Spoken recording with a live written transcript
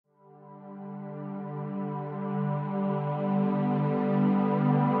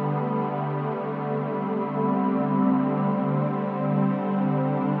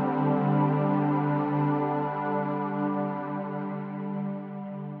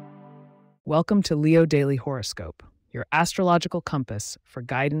Welcome to Leo Daily Horoscope, your astrological compass for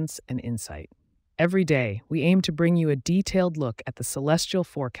guidance and insight. Every day, we aim to bring you a detailed look at the celestial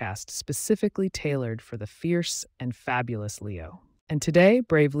forecast specifically tailored for the fierce and fabulous Leo. And today,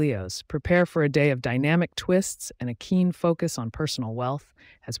 brave Leos, prepare for a day of dynamic twists and a keen focus on personal wealth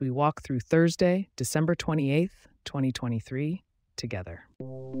as we walk through Thursday, December 28th, 2023, together.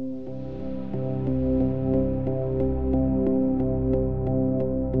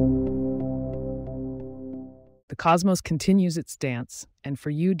 The cosmos continues its dance, and for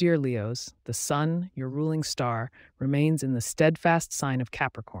you, dear Leos, the sun, your ruling star, remains in the steadfast sign of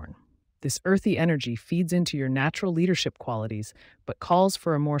Capricorn. This earthy energy feeds into your natural leadership qualities, but calls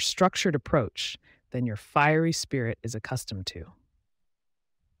for a more structured approach than your fiery spirit is accustomed to.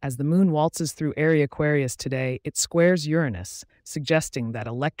 As the moon waltzes through Area Aquarius today, it squares Uranus, suggesting that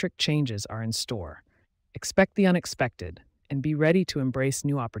electric changes are in store. Expect the unexpected, and be ready to embrace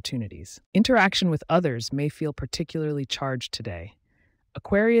new opportunities. Interaction with others may feel particularly charged today.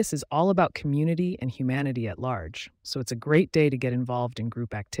 Aquarius is all about community and humanity at large, so it's a great day to get involved in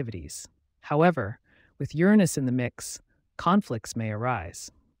group activities. However, with Uranus in the mix, conflicts may arise.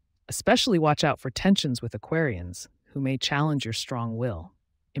 Especially watch out for tensions with Aquarians, who may challenge your strong will.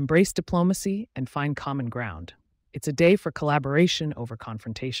 Embrace diplomacy and find common ground. It's a day for collaboration over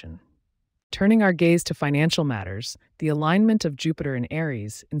confrontation. Turning our gaze to financial matters, the alignment of Jupiter in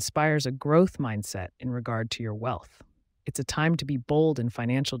Aries inspires a growth mindset in regard to your wealth. It's a time to be bold in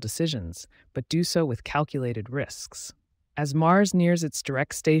financial decisions, but do so with calculated risks. As Mars nears its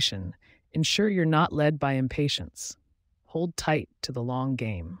direct station, ensure you're not led by impatience. Hold tight to the long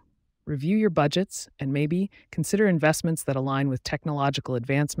game. Review your budgets and maybe consider investments that align with technological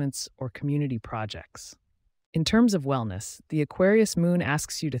advancements or community projects. In terms of wellness, the Aquarius moon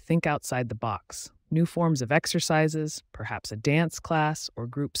asks you to think outside the box. New forms of exercises, perhaps a dance class or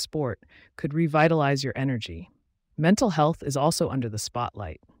group sport, could revitalize your energy. Mental health is also under the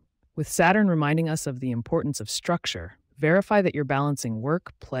spotlight. With Saturn reminding us of the importance of structure, verify that you're balancing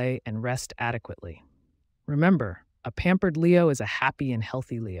work, play, and rest adequately. Remember, a pampered Leo is a happy and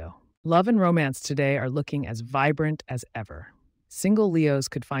healthy Leo. Love and romance today are looking as vibrant as ever. Single Leos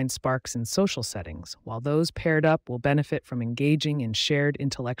could find sparks in social settings, while those paired up will benefit from engaging in shared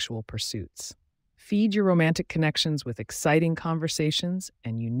intellectual pursuits. Feed your romantic connections with exciting conversations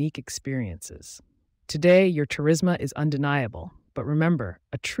and unique experiences. Today, your charisma is undeniable, but remember,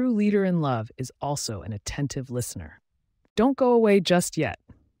 a true leader in love is also an attentive listener. Don't go away just yet.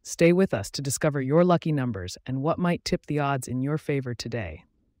 Stay with us to discover your lucky numbers and what might tip the odds in your favor today.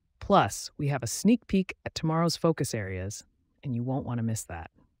 Plus, we have a sneak peek at tomorrow's focus areas, and you won't want to miss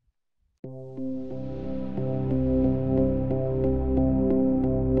that.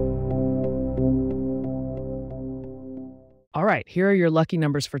 All right, here are your lucky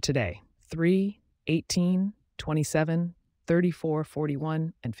numbers for today: 3, 18, 27, 34,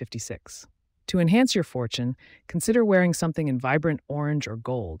 41, and 56. To enhance your fortune, consider wearing something in vibrant orange or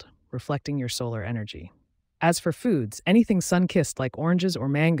gold, reflecting your solar energy. As for foods, anything sun-kissed like oranges or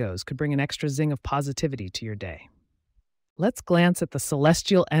mangoes could bring an extra zing of positivity to your day. Let's glance at the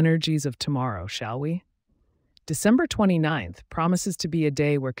celestial energies of tomorrow, shall we? December 29th promises to be a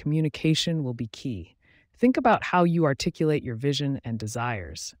day where communication will be key. Think about how you articulate your vision and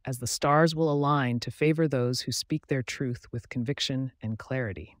desires, as the stars will align to favor those who speak their truth with conviction and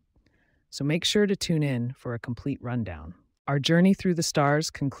clarity. So make sure to tune in for a complete rundown. Our journey through the stars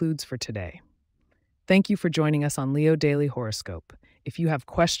concludes for today. Thank you for joining us on Leo Daily Horoscope. If you have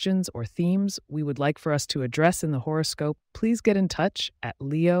questions or themes we would like for us to address in the horoscope, please get in touch at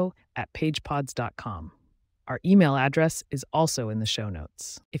leo@pagepods.com. Our email address is also in the show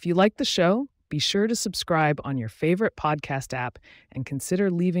notes. If you like the show, be sure to subscribe on your favorite podcast app and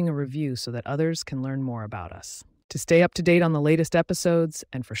consider leaving a review so that others can learn more about us. To stay up to date on the latest episodes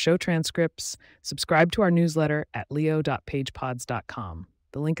and for show transcripts, subscribe to our newsletter at leo.pagepods.com.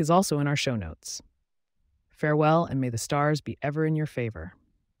 The link is also in our show notes. Farewell, and may the stars be ever in your favor.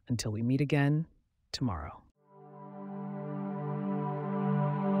 Until we meet again tomorrow.